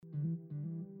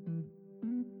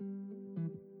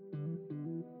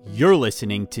You're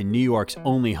listening to New York's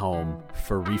only home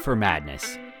for Reefer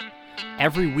Madness.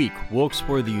 Every week, we'll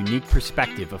explore the unique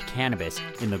perspective of cannabis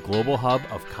in the global hub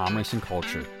of commerce and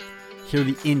culture. Hear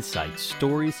the insights,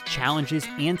 stories, challenges,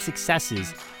 and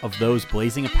successes of those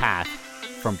blazing a path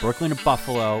from Brooklyn to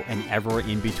Buffalo and everywhere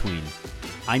in between.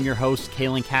 I'm your host,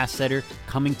 Kalen Castetter,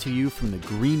 coming to you from the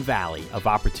Green Valley of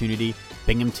Opportunity,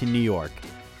 Binghamton, New York.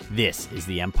 This is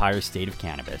the Empire State of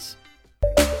Cannabis.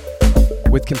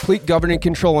 With complete governing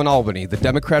control in Albany, the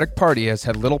Democratic Party has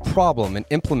had little problem in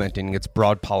implementing its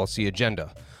broad policy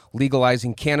agenda.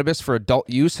 Legalizing cannabis for adult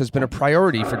use has been a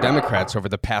priority for Democrats over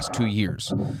the past 2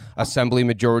 years. Assembly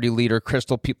Majority Leader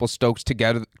Crystal Peoples-Stokes,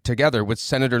 together with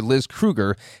Senator Liz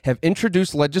Krueger, have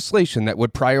introduced legislation that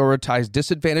would prioritize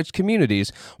disadvantaged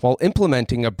communities while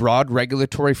implementing a broad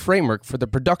regulatory framework for the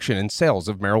production and sales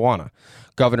of marijuana.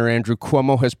 Governor Andrew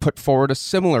Cuomo has put forward a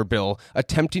similar bill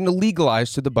attempting to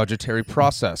legalize through the budgetary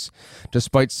process.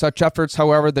 Despite such efforts,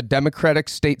 however, the Democratic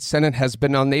State Senate has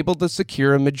been unable to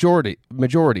secure a majority,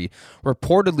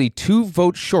 reportedly 2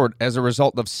 votes short as a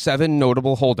result of 7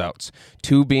 notable holdouts,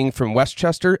 2 being from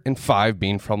Westchester and 5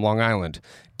 being from Long Island.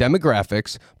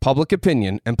 Demographics, public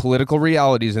opinion, and political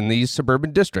realities in these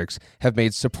suburban districts have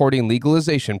made supporting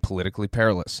legalization politically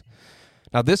perilous.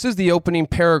 Now, this is the opening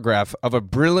paragraph of a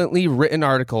brilliantly written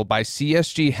article by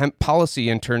CSG hemp policy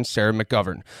intern Sarah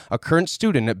McGovern, a current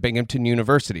student at Binghamton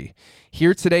University.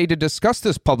 Here today to discuss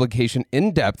this publication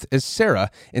in depth is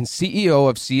Sarah, and CEO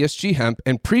of CSG Hemp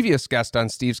and previous guest on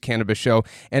Steve's Cannabis Show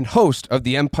and host of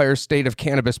the Empire State of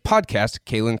Cannabis podcast,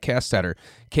 Kalen Castetter.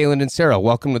 Kalen and Sarah,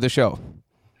 welcome to the show.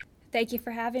 Thank you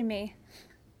for having me.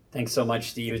 Thanks so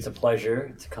much, Steve. It's a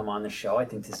pleasure to come on the show. I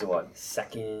think this is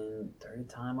third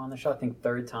time on the show? I think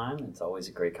third time. It's always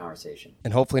a great conversation.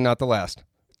 And hopefully not the last.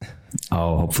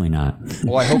 Oh, hopefully not.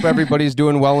 Well, I hope everybody's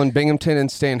doing well in Binghamton and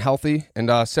staying healthy.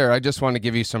 And Sarah, I just want to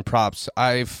give you some props.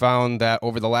 I've found that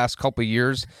over the last couple of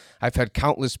years, I've had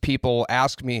countless people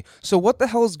ask me, so what the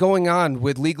hell is going on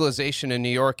with legalization in New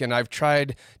York? And I've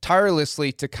tried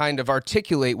tirelessly to kind of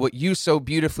articulate what you so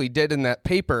beautifully did in that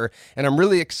paper. And I'm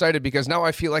really excited because now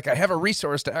I feel like I have a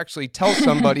resource to actually tell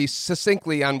somebody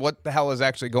succinctly on what the hell is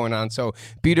actually going on. So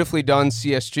beautifully done,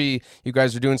 CSG. You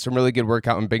guys are doing some really good work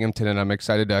out in Binghamton, and I'm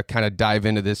excited to kind of dive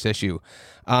into this issue.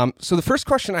 So the first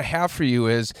question I have for you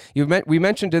is, we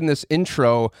mentioned in this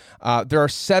intro, there are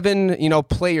 7,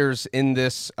 players in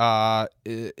this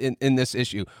in this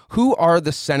issue. Who are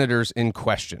the senators in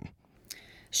question?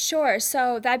 Sure.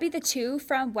 So that'd be the 2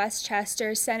 from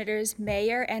Westchester, Senators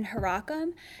Mayer and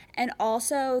Harracum, and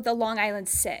also the Long Island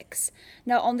 6.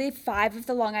 Now, only 5 of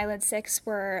the Long Island 6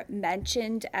 were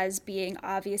mentioned as being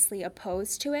obviously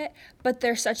opposed to it, but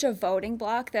they're such a voting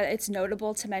bloc that it's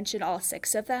notable to mention all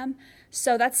 6 of them.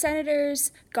 So that's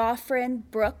Senators Goffrin,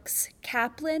 Brooks,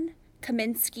 Kaplan,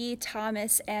 Kaminsky,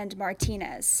 Thomas, and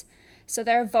Martinez. So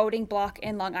they're a voting bloc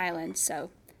in Long Island,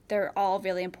 so they're all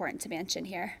really important to mention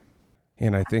here.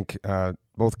 And I think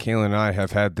both Kayla and I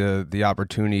have had the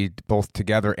opportunity, both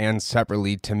together and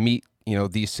separately, to meet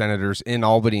these senators in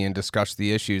Albany and discuss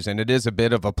the issues. And it is a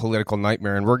bit of a political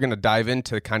nightmare. And we're going to dive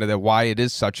into kind of why it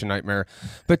is such a nightmare.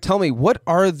 But tell me, what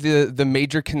are the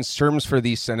major concerns for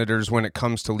these senators when it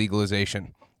comes to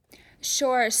legalization?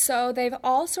 Sure. So they've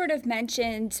all sort of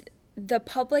mentioned the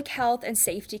public health and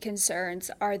safety concerns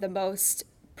are the most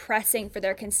pressing for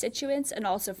their constituents and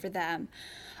also for them.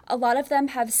 A lot of them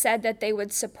have said that they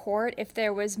would support if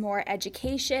there was more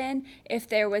education, if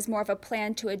there was more of a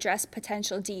plan to address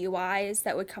potential DUIs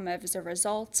that would come as a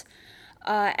result,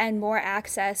 and more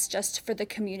access just for the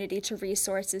community to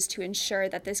resources to ensure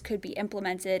that this could be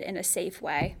implemented in a safe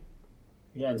way.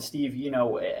 Yeah, and Steve,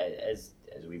 as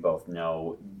we both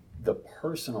know, the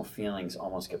personal feelings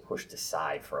almost get pushed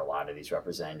aside for a lot of these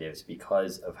representatives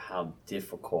because of how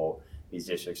difficult these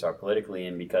districts are politically,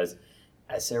 and because,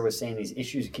 as Sarah was saying, these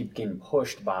issues keep getting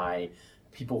pushed by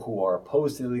people who are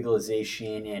opposed to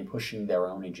legalization and pushing their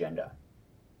own agenda.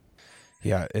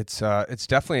 Yeah, it's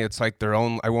definitely, it's like their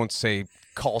own, I won't say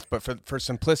cult, but for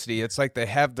simplicity, it's like they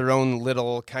have their own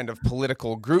little kind of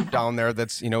political group down there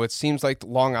that's, it seems like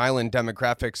Long Island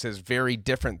demographics is very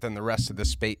different than the rest of the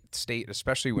state,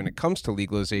 especially when it comes to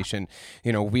legalization.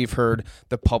 We've heard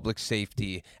the public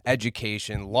safety,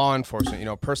 education, law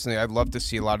enforcement. Personally, I'd love to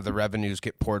see a lot of the revenues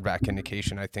get poured back into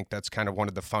education. I think that's kind of one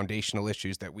of the foundational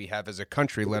issues that we have as a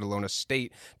country, let alone a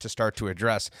state, to start to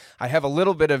address. I have a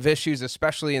little bit of issues,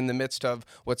 especially in the midst of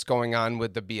what's going on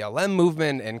with the BLM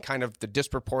movement and kind of the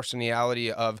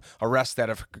disproportionality of arrests that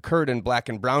have occurred in Black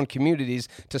and brown communities,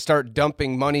 to start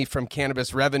dumping money from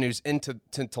cannabis revenues into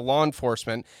law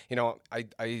enforcement.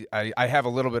 I have a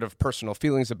little bit of personal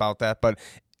feelings about that, but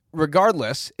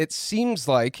regardless, it seems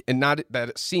like, and not that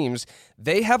it seems,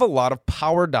 they have a lot of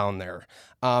power down there.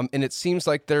 And it seems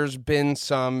like there's been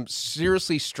some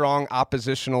seriously strong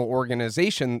oppositional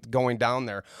organization going down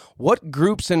there. What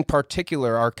groups in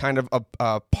particular are kind of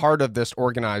a part of this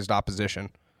organized opposition?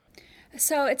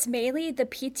 So it's mainly the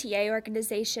PTA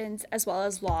organizations as well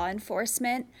as law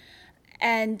enforcement.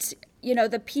 And,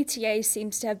 the PTA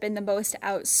seems to have been the most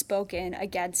outspoken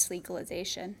against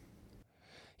legalization.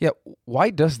 Yeah,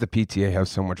 why does the PTA have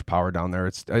so much power down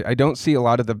there? I don't see a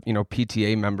lot of the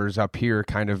PTA members up here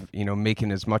kind of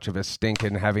making as much of a stink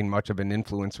and having much of an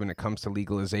influence when it comes to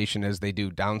legalization as they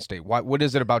do downstate. What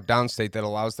is it about downstate that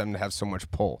allows them to have so much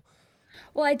pull?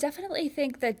 Well, I definitely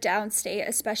think that downstate,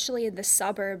 especially in the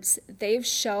suburbs, they've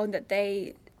shown that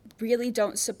they really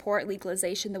don't support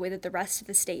legalization the way that the rest of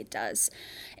the state does.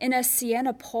 In a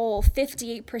Siena poll,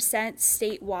 58%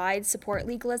 statewide support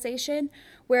legalization,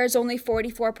 whereas only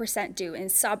 44% do in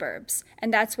suburbs.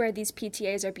 And that's where these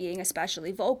PTAs are being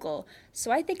especially vocal. So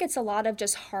I think it's a lot of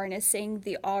just harnessing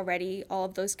all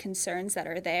of those concerns that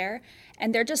are there.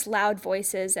 And they're just loud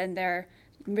voices, and they're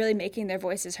really making their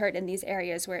voices heard in these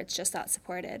areas where it's just not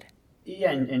supported.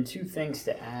 Yeah, and two things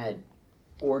to add: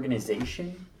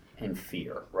 organization and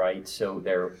fear, right? So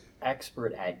they're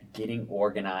expert at getting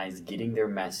organized, getting their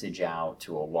message out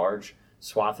to a large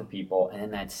swath of people. And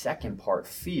then that second part,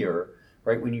 fear,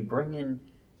 right? When you bring in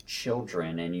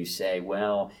children and you say,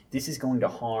 well, this is going to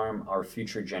harm our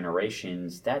future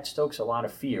generations, that stokes a lot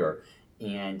of fear.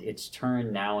 And it's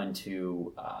turned now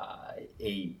into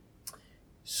a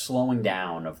slowing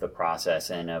down of the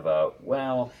process and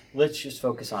let's just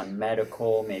focus on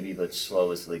medical, maybe let's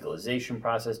slow this legalization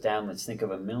process down, let's think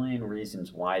of a million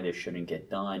reasons why this shouldn't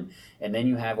get done. And then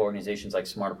you have organizations like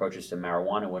Smart Approaches to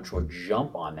Marijuana, which will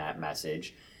jump on that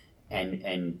message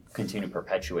and continue to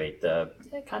perpetuate the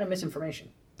kind of misinformation.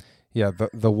 Yeah,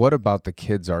 the what about the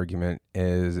kids argument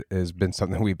has been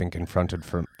something we've been confronted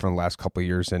from the last couple of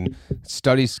years, and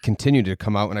studies continue to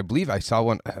come out. And I believe I saw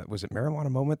one. Was it Marijuana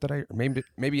Moment or maybe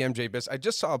MJ Biss? I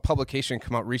just saw a publication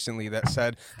come out recently that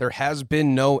said there has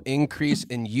been no increase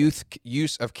in youth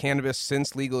use of cannabis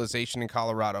since legalization in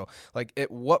Colorado. Like, at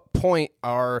what point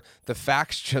are the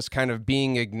facts just kind of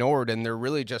being ignored, and they're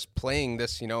really just playing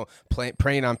this,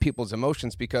 preying on people's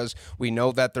emotions? Because we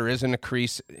know that there is an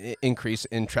increase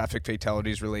in traffic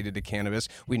fatalities related to cannabis.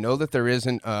 We know that there is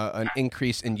an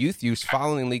increase in youth use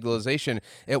following legalization.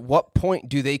 At what point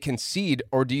do they concede,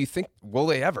 or do you think, will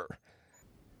they ever?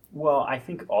 Well, I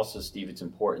think also, Steve, it's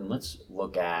important. Let's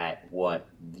look at what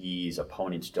these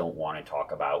opponents don't want to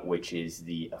talk about, which is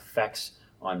the effects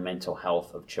on mental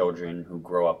health of children who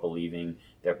grow up believing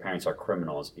their parents are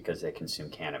criminals because they consume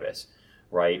cannabis,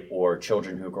 right? Or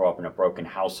children who grow up in a broken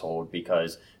household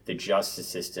because the justice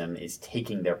system is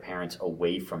taking their parents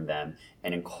away from them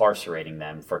and incarcerating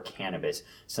them for cannabis,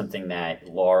 something that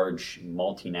large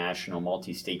multinational,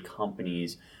 multi-state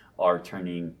companies are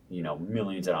turning,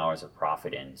 millions of dollars of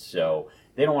profit in. So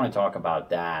they don't want to talk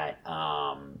about that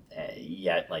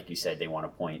yet. Like you said, they want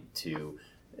to point to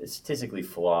statistically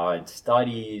flawed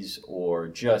studies or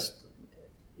just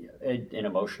an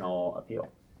emotional appeal.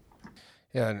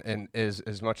 Yeah, and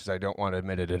as much as I don't want to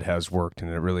admit it, it has worked, and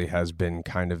it really has been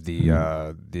kind of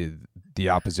the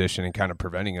opposition and kind of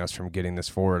preventing us from getting this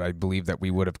forward. I believe that we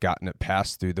would have gotten it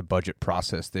passed through the budget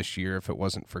process this year if it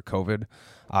wasn't for COVID.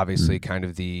 Obviously, kind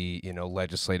of the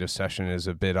legislative session is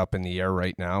a bit up in the air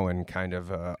right now and kind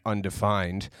of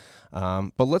undefined.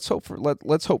 But let's hope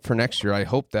for next year. I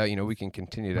hope that we can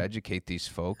continue to educate these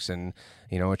folks, and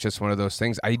it's just one of those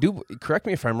things. Correct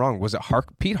me if I'm wrong. Was it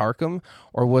Pete Harckham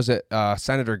or was it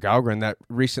Senator Gauguin that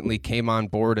recently came on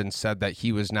board and said that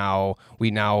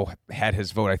we now had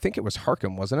his vote? I think it was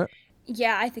Harckham, wasn't it?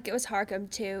 Yeah, I think it was Harckham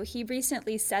too. He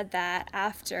recently said that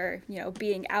after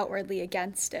being outwardly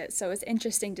against it. So it's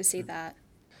interesting to see that.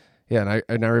 Yeah,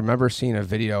 and I remember seeing a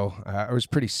video. I was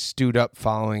pretty stewed up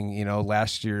following,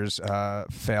 last year's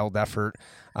failed effort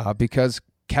because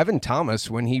Kevin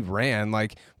Thomas, when he ran,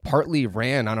 partly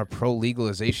ran on a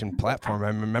pro-legalization platform. I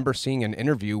remember seeing an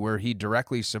interview where he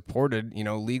directly supported,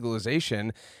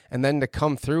 legalization, and then to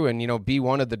come through and, be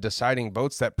one of the deciding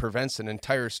votes that prevents an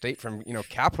entire state from,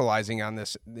 capitalizing on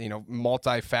this,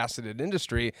 multifaceted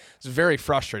industry is very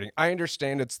frustrating. I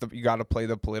understand you got to play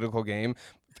the political game.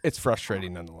 It's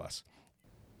frustrating nonetheless.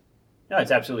 No,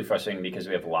 it's absolutely frustrating because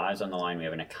we have lives on the line. We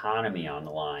have an economy on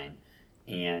the line.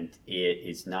 And it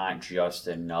is not just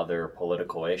another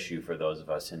political issue for those of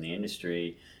us in the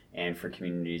industry and for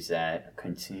communities that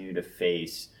continue to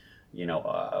face,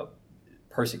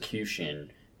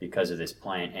 persecution because of this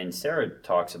plant. And Sarah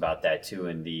talks about that too,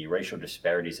 and the racial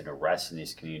disparities and arrests in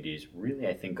these communities really,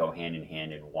 I think, go hand in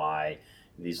hand in why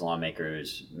these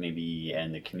lawmakers maybe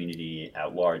and the community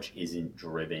at large isn't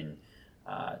driven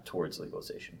towards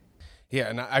legalization. Yeah,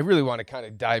 and I really want to kind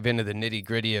of dive into the nitty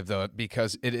gritty of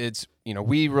because it's,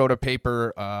 we wrote a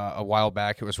paper a while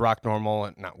back. It was Rock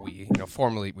Normal, not we,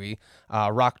 formerly we,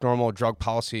 Rock Normal Drug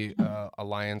Policy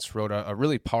Alliance wrote a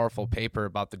really powerful paper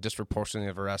about the disproportionality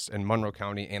of arrests in Monroe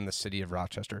County and the city of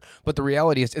Rochester. But the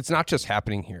reality is it's not just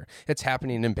happening here. It's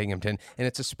happening in Binghamton, and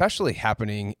it's especially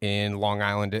happening in Long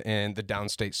Island and the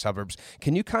downstate suburbs.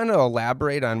 Can you kind of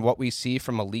elaborate on what we see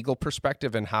from a legal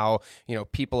perspective and how,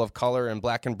 people of color and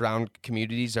black and brown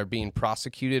communities are being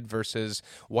prosecuted versus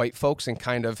white folks, and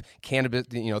kind of cannabis,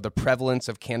 the prevalence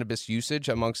of cannabis usage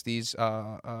amongst these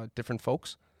different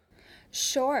folks?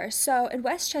 Sure. So in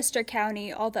Westchester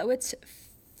County, although it's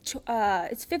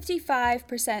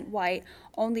 55% white,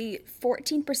 only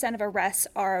 14% of arrests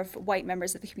are of white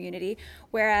members of the community,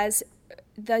 whereas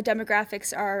the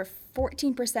demographics are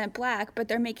 14% black, but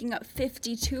they're making up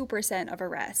 52% of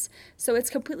arrests. So it's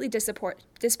completely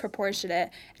disproportionate.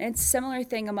 And it's a similar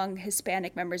thing among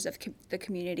Hispanic members of the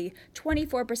community.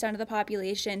 24% of the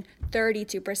population,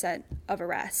 32% of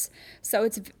arrests. So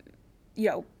it's,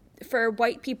 for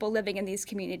white people living in these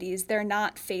communities, they're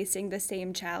not facing the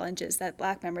same challenges that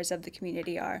black members of the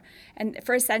community are. And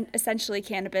for essentially,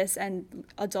 cannabis and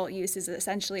adult use is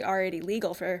essentially already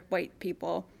legal for white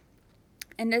people.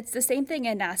 And it's the same thing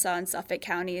in Nassau and Suffolk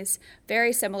counties.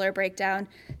 Very similar breakdown.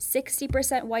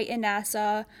 60% white in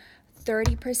Nassau,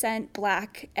 30%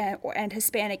 black and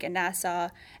Hispanic in Nassau.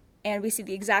 And we see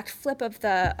the exact flip of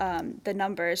the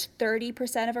numbers.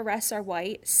 30% of arrests are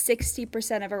white,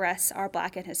 60% of arrests are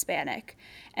black and Hispanic.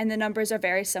 And the numbers are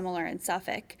very similar in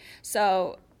Suffolk.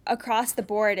 So across the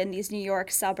board in these New York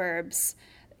suburbs,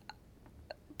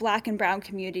 black and brown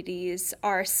communities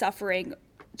are suffering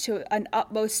to an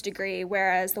utmost degree,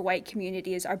 whereas the white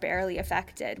communities are barely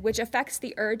affected, which affects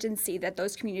the urgency that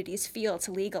those communities feel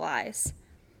to legalize.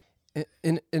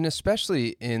 And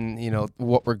especially in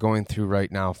what we're going through right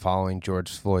now following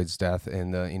George Floyd's death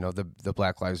and the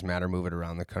Black Lives Matter movement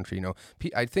around the country,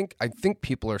 I think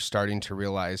people are starting to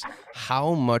realize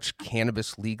how much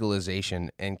cannabis legalization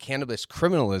and cannabis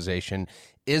criminalization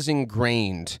is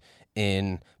ingrained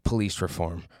in police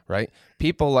reform, right?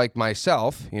 People like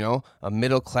myself, a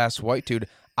middle-class white dude,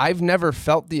 I've never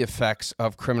felt the effects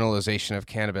of criminalization of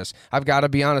cannabis. I've got to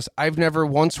be honest, I've never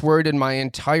once worried in my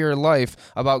entire life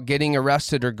about getting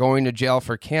arrested or going to jail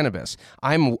for cannabis.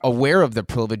 I'm aware of the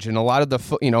privilege, and a lot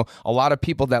of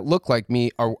people that look like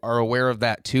me are aware of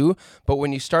that too. But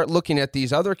when you start looking at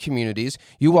these other communities,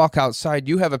 you walk outside,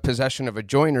 you have a possession of a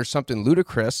joint or something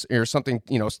ludicrous or something,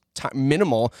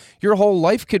 minimal, your whole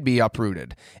life could be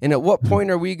uprooted. And at what point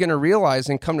are we going to realize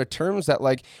and come to terms that,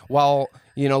 while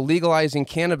legalizing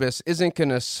cannabis isn't going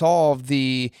to solve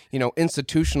the,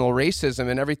 institutional racism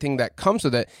and everything that comes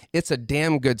with it, it's a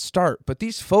damn good start. But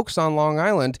these folks on Long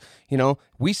Island,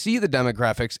 we see the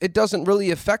demographics. It doesn't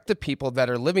really affect the people that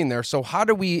are living there. So how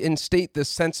do we instate this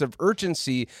sense of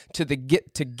urgency to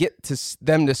get to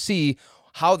them to see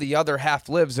how the other half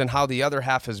lives and how the other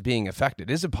half is being affected?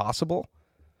 Is it possible?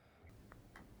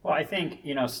 Well, I think,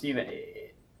 Stephen,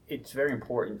 it's very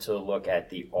important to look at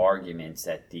the arguments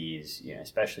that these,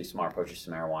 especially Smart Approaches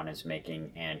to Marijuana is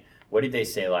making. And what did they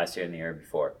say last year and the year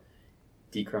before?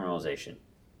 Decriminalization.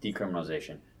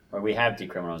 Or we have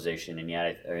decriminalization, and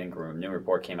yet I think a new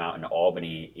report came out in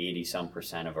Albany,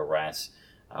 80-some% of arrests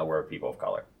were people of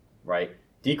color, right?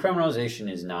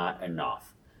 Decriminalization is not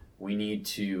enough. We need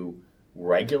to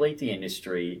regulate the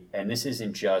industry, and this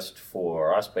isn't just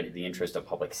for us, but in the interest of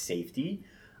public safety,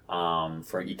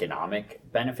 for economic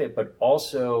benefit, but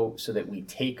also so that we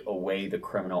take away the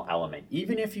criminal element.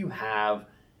 Even if you have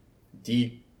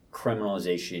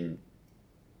decriminalization,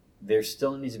 there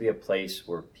still needs to be a place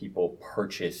where people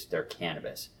purchase their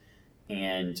cannabis.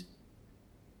 And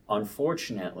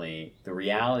unfortunately, the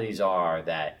realities are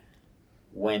that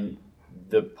when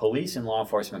the police and law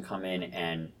enforcement come in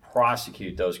and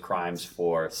prosecute those crimes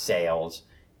for sales,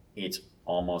 it's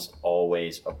almost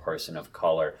always a person of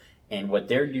color. And what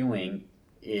they're doing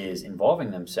is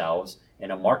involving themselves in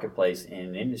a marketplace, in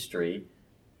an industry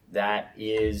that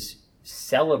is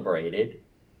celebrated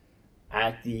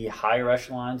at the higher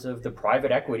echelons of the private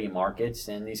equity markets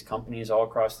and these companies all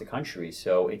across the country.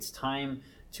 So it's time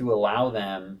to allow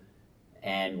them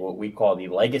and what we call the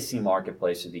legacy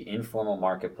marketplace or the informal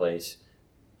marketplace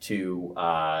to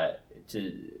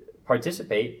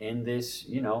participate in this,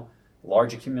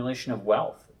 large accumulation of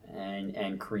wealth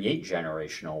and create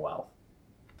generational wealth.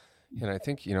 And I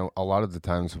think, a lot of the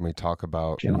times when we talk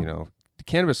about,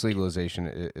 cannabis legalization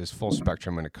is full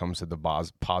spectrum when it comes to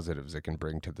the positives it can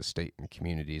bring to the state and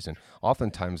communities. And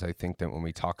oftentimes I think that when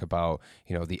we talk about,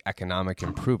 the economic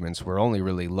improvements, we're only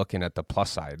really looking at the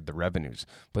plus side, the revenues.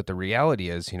 But the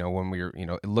reality is, when we're,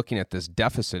 looking at this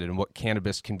deficit and what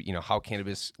cannabis can be, how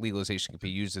cannabis legalization can be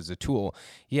used as a tool,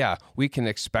 yeah, we can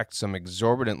expect some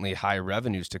exorbitantly high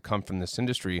revenues to come from this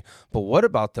industry. But what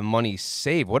about the money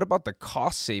saved? What about the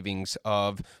cost savings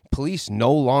of police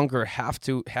no longer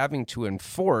having to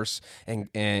enforce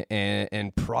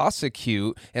and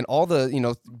prosecute and all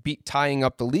the tying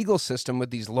up the legal system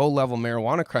with these low-level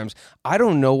marijuana crimes? I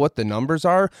don't know what the numbers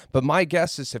are, but my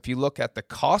guess is if you look at the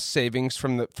cost savings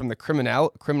from the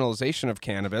criminalization of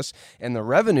cannabis and the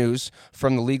revenues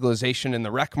from the legalization and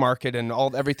the rec market and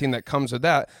everything that comes with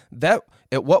that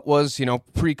at what was,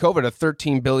 pre-COVID, a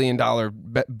 $13 billion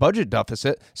budget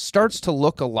deficit starts to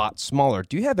look a lot smaller.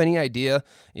 Do you have any idea,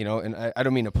 and I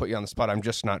don't mean to put you on the spot, I'm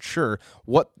just not sure,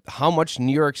 how much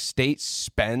New York State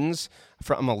spends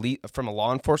from a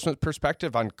law enforcement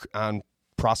perspective on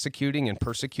prosecuting and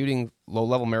persecuting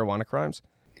low-level marijuana crimes?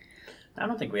 I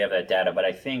don't think we have that data, but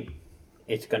I think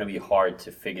it's going to be hard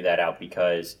to figure that out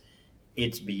because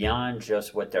it's beyond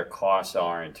just what their costs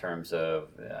are in terms of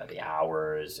the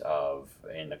hours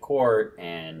in the court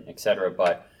and et cetera,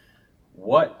 but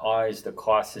what is the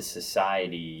cost to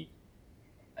society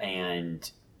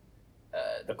and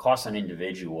the cost on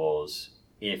individuals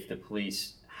if the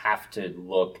police have to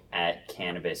look at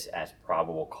cannabis as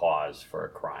probable cause for a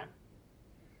crime?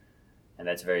 And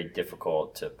that's very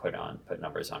difficult to put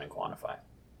numbers on and quantify.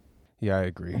 Yeah, I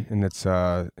agree. And it's,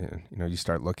 you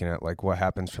start looking at like what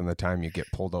happens from the time you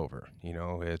get pulled over.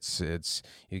 It's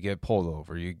you get pulled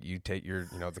over, you take your,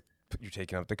 you're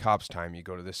taking up the cops' time. You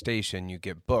go to the station, you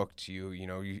get booked,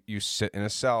 you sit in a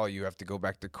cell, you have to go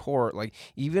back to court. Like,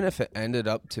 even if it ended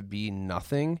up to be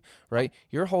nothing, right,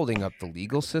 you're holding up the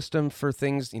legal system for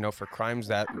things, for crimes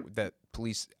that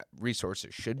police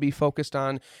resources should be focused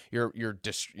on. You're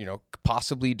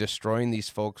possibly destroying these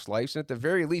folks' lives. And at the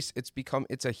very least,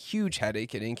 it's a huge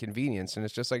headache and inconvenience. And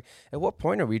it's just like, at what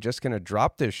point are we just going to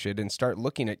drop this shit and start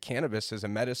looking at cannabis as a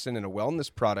medicine and a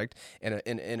wellness product and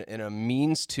a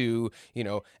means to,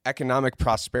 economic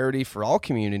prosperity for all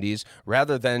communities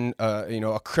rather than, a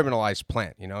criminalized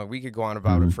plant? We could go on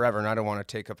about it forever, and I don't want to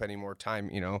take up any more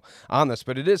time, on this,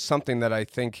 but it is something that I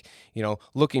think,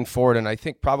 looking forward, and I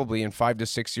think probably in 5 to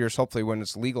 6 years, hopefully when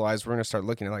it's legalized, we're going to start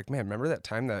looking at like, man, remember that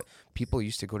time that people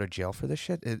used to go to jail for this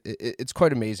shit? It's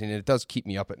quite amazing, and it does keep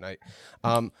me up at night.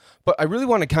 But I really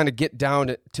want to kind of get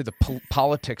down to the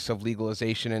politics of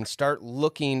legalization and start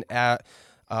looking at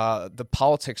the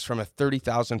politics from a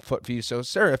 30,000-foot view. So,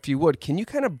 Sarah, if you would, can you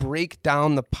kind of break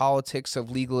down the politics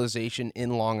of legalization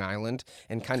in Long Island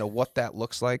and kind of what that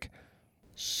looks like?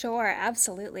 Sure,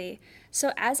 absolutely.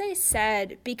 So as I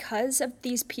said, because of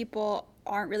these people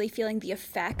aren't really feeling the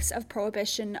effects of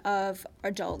prohibition of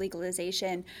adult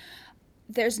legalization,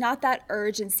 there's not that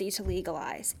urgency to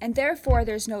legalize, and therefore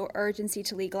there's no urgency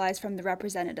to legalize from the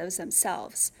representatives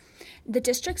themselves. The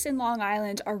districts in Long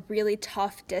Island are really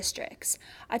tough districts.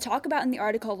 I talk about in the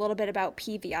article a little bit about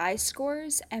PVI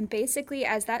scores, and basically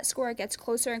as that score gets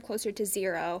closer and closer to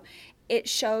zero, it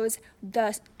shows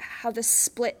how the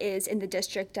split is in the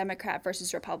district, Democrat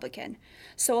versus Republican.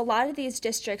 So a lot of these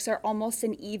districts are almost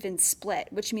an even split,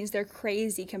 which means they're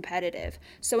crazy competitive.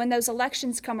 So when those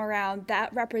elections come around,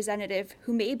 that representative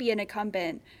who may be an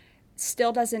incumbent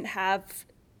still doesn't have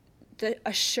the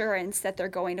assurance that they're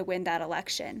going to win that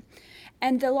election.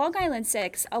 And the Long Island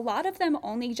Six, a lot of them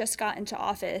only just got into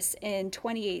office in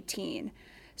 2018.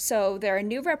 So they're a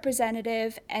new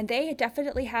representative, and they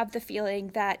definitely have the feeling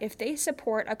that if they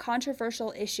support a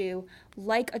controversial issue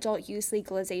like adult use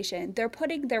legalization, they're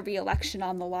putting their reelection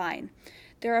on the line.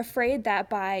 They're afraid that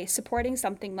by supporting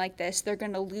something like this, they're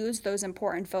going to lose those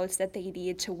important votes that they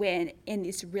need to win in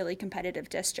these really competitive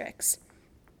districts.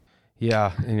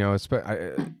 Yeah,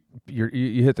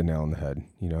 you hit the nail on the head.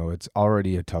 It's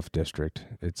already a tough district.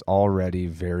 It's already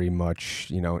very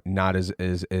much, not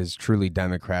as truly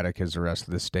democratic as the rest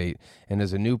of the state. And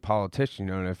as a new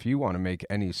politician, if you want to make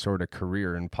any sort of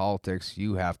career in politics,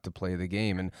 you have to play the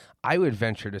game. And I would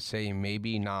venture to say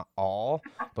maybe not all,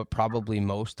 but probably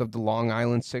most of the Long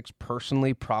Island Six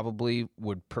personally probably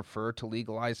would prefer to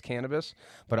legalize cannabis,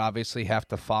 but obviously have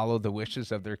to follow the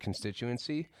wishes of their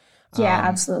constituency. Yeah,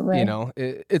 absolutely. You know,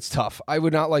 it's tough. I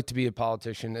would not like to be a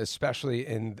politician, especially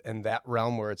in that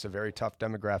realm where it's a very tough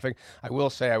demographic. I will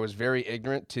say I was very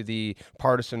ignorant to the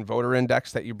partisan voter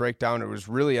index that you break down. It was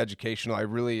really educational. I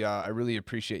really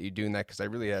appreciate you doing that, because I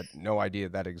really had no idea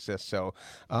that exists. So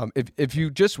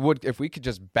if we could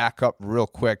just back up real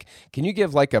quick, can you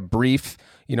give like a brief,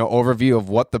 overview of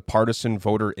what the partisan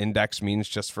voter index means,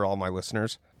 just for all my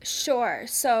listeners? Sure.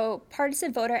 So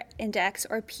Partisan Voter Index,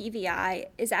 or PVI,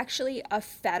 is actually a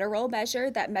federal measure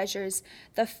that measures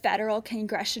the federal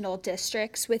congressional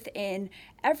districts within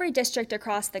every district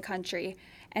across the country,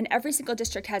 and every single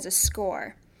district has a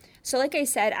score. So like I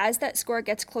said, as that score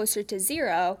gets closer to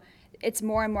 0, it's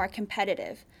more and more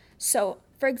competitive. So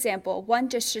for example, one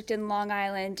district in Long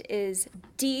Island is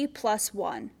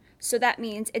D+1. So that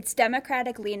means it's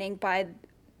Democratic leaning by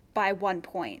 1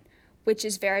 point, which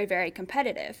is very, very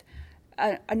competitive.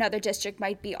 Another district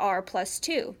might be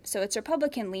R+2, so it's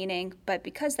Republican leaning, but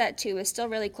because that 2 is still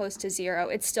really close to 0,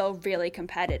 it's still really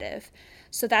competitive.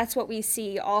 So that's what we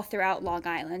see all throughout Long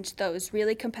Island, those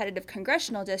really competitive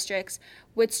congressional districts,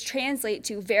 which translate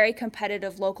to very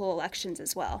competitive local elections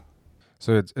as well.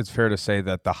 So it's fair to say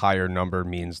that the higher number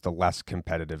means the less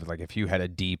competitive. Like if you had a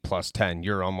D+10,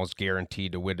 you're almost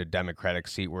guaranteed to win a Democratic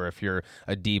seat, where if you're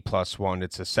a D+1,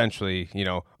 it's essentially,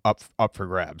 up for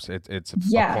grabs. It's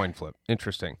a coin flip.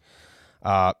 Interesting.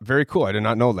 Very cool. I did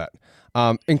not know that.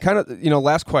 And kind of,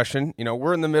 last question,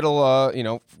 we're in the middle,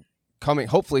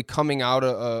 hopefully coming out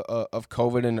of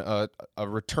COVID and a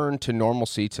return to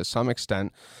normalcy to some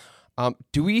extent.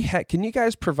 Can you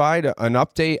guys provide an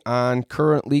update on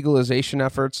current legalization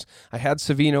efforts? I had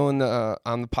Savino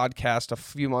on the podcast a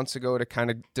few months ago to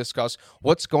kind of discuss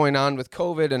what's going on with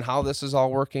COVID and how this is all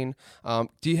working.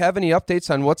 Do you have any updates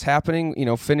on what's happening?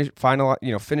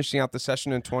 Finishing out the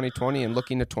session in 2020 and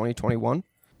looking to 2021.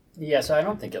 Yeah, so I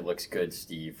don't think it looks good,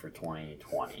 Steve, for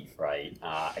 2020, right?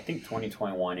 I think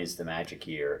 2021 is the magic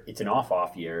year. It's an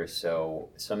off year, so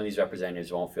some of these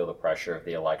representatives won't feel the pressure of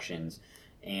the elections.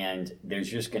 And there's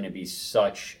just going to be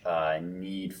such a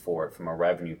need for it from a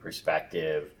revenue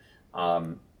perspective.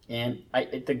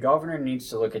 The governor needs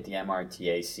to look at the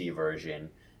MRTAC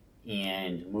version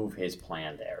and move his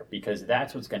plan there, because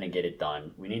that's what's going to get it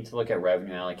done. We need to look at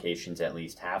revenue allocations. At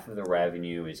least half of the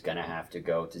revenue is going to have to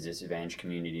go to disadvantaged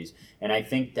communities. And I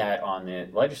think that on the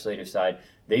legislative side,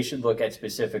 they should look at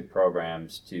specific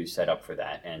programs to set up for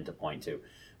that and to point to.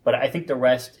 But I think the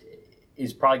rest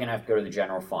is probably going to have to go to the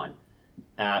general fund.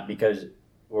 Because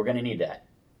we're going to need that.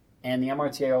 And the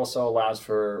MRTA also allows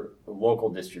for local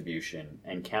distribution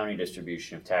and county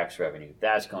distribution of tax revenue.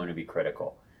 That's going to be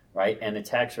critical, right? And the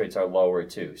tax rates are lower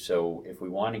too. So if we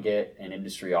want to get an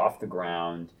industry off the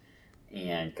ground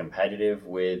and competitive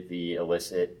with the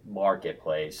illicit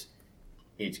marketplace,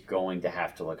 it's going to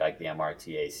have to look like the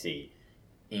MRTAC.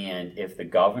 And if the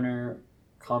governor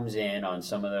comes in on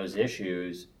some of those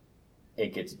issues,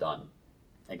 it gets done.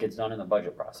 It gets done in the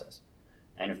budget process.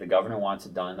 And if the governor wants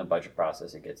it done in the budget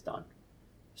process, it gets done.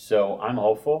 So I'm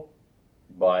hopeful,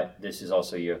 but this is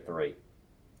also year 3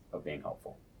 of being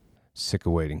hopeful. Sick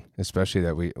of waiting, especially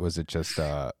that was it just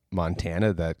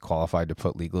Montana that qualified to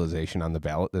put legalization on the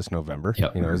ballot this November?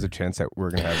 Yep. There's a chance that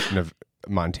we're going to have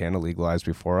Montana legalized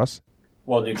before us.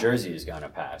 Well, New Jersey is going to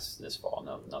pass this fall,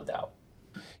 no doubt.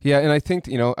 Yeah, and I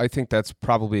think that's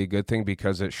probably a good thing,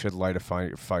 because it should light a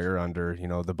fire under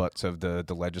the butts of the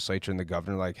legislature and the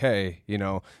governor. Like, hey,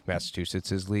 Massachusetts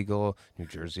is legal, New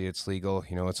Jersey it's legal.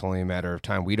 It's only a matter of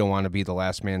time. We don't want to be the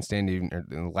last man standing or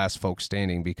the last folks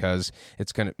standing, because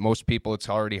most people, it's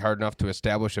already hard enough to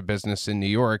establish a business in New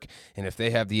York, and if they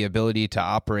have the ability to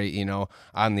operate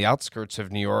on the outskirts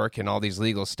of New York and all these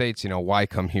legal states, why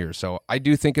come here? So I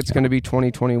do think it's going to be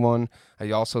 2021. I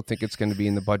also think it's going to be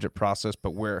in the budget process,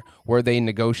 but where they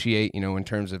negotiate, in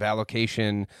terms of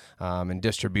allocation and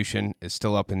distribution is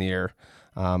still up in the air.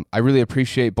 I really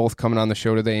appreciate both coming on the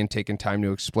show today and taking time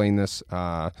to explain this.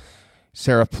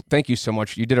 Sarah, thank you so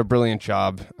much. You did a brilliant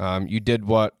job. You did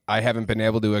what I haven't been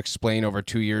able to explain over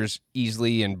 2 years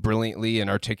easily and brilliantly and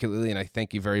articulately, and I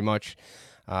thank you very much.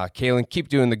 Kaylin, keep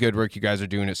doing the good work you guys are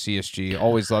doing at CSG.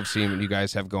 Always love seeing what you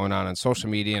guys have going on social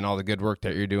media and all the good work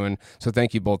that you're doing. So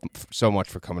thank you both so much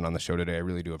for coming on the show today. I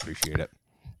really do appreciate it.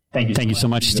 Thank you so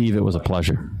much, Steve. It was a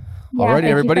pleasure. Yeah, Alrighty,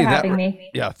 everybody. You for having me.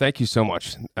 Yeah, thank you so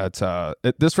much.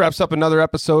 This wraps up another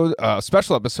episode,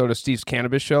 special episode of Steve's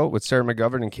Cannabis Show with Sarah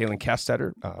McGovern and Kaylin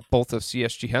Castetter, both of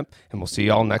CSG Hemp, and we'll see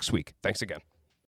you all next week. Thanks again.